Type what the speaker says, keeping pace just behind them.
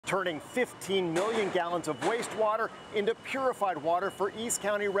turning 15 million gallons of wastewater into purified water for East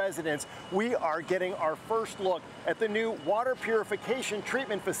County residents. We are getting our first look at the new water purification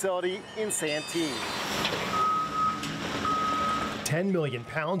treatment facility in Santee. 10 million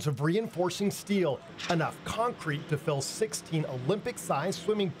pounds of reinforcing steel, enough concrete to fill 16 Olympic-sized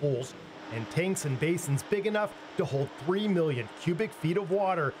swimming pools, and tanks and basins big enough to hold 3 million cubic feet of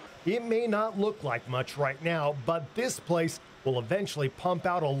water. It may not look like much right now, but this place will eventually pump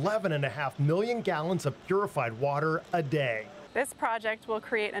out 11.5 million gallons of purified water a day. This project will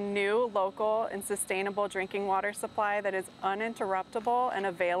create a new local and sustainable drinking water supply that is uninterruptible and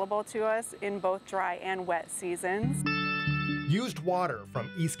available to us in both dry and wet seasons. Used water from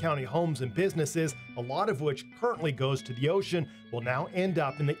East County homes and businesses, a lot of which currently goes to the ocean, will now end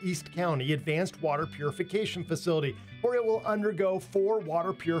up in the East County Advanced Water Purification Facility, where it will undergo 4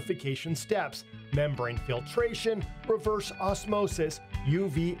 water purification steps: membrane filtration, reverse osmosis,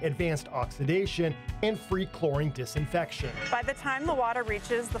 UV advanced oxidation, and free chlorine disinfection. By the time the water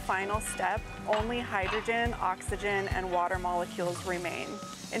reaches the final step, only hydrogen, oxygen, and water molecules remain.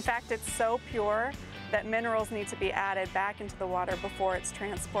 In fact, it's so pure that minerals need to be added back into the water before it's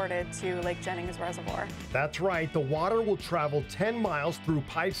transported to Lake Jennings Reservoir. That's right, the water will travel 10 miles through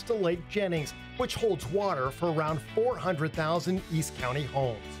pipes to Lake Jennings, which holds water for around 400,000 East County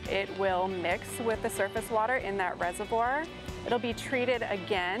homes. It will mix with the surface water in that reservoir. It'll be treated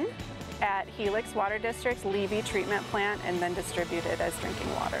again at Helix Water District's Levy treatment plant and then distributed as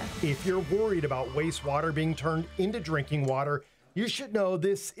drinking water. If you're worried about wastewater being turned into drinking water, you should know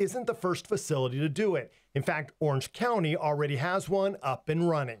this isn't the first facility to do it. In fact, Orange County already has one up and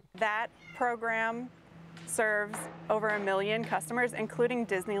running. That program serves over 1 million customers, including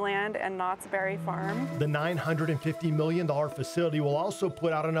Disneyland and Knott's Berry Farm. The $950 million facility will also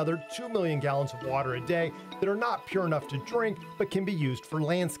put out another 2 million gallons of water a day that are not pure enough to drink, but can be used for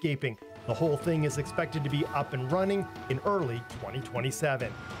landscaping. The whole thing is expected to be up and running in early 2027.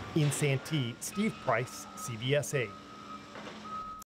 In Santee, Steve Price, CBS 8.